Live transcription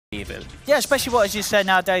even. Yeah, especially what, as you said,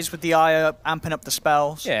 nowadays with the IO amping up the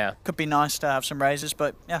spells. Yeah. Could be nice to have some razors,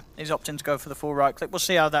 but yeah, he's opting to go for the full right click. We'll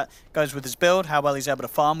see how that goes with his build, how well he's able to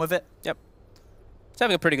farm with it. Yep. He's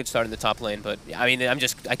having a pretty good start in the top lane, but I mean,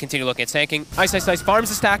 I continue looking at tanking. Ice, farms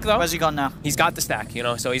the stack though. Where's he gone now? He's got the stack, you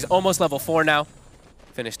know, so he's almost level 4 now.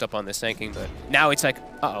 Finished up on this tanking, but now it's like,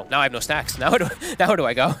 uh-oh, now I have no stacks. Now where do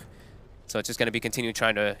I go? So it's just going to be continue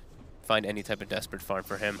trying to find any type of desperate farm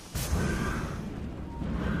for him.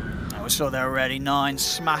 Oh, we saw there already, 9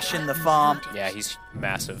 smashing the farm. Yeah, he's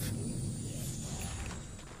massive.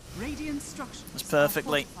 That's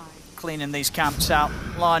perfectly cleaning these camps out,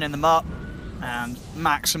 lining them up, and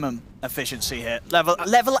maximum efficiency here.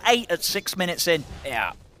 Level 8 at 6 minutes in.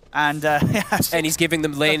 Yeah. And, and he's giving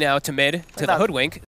them lane out to mid, to the Hoodwink.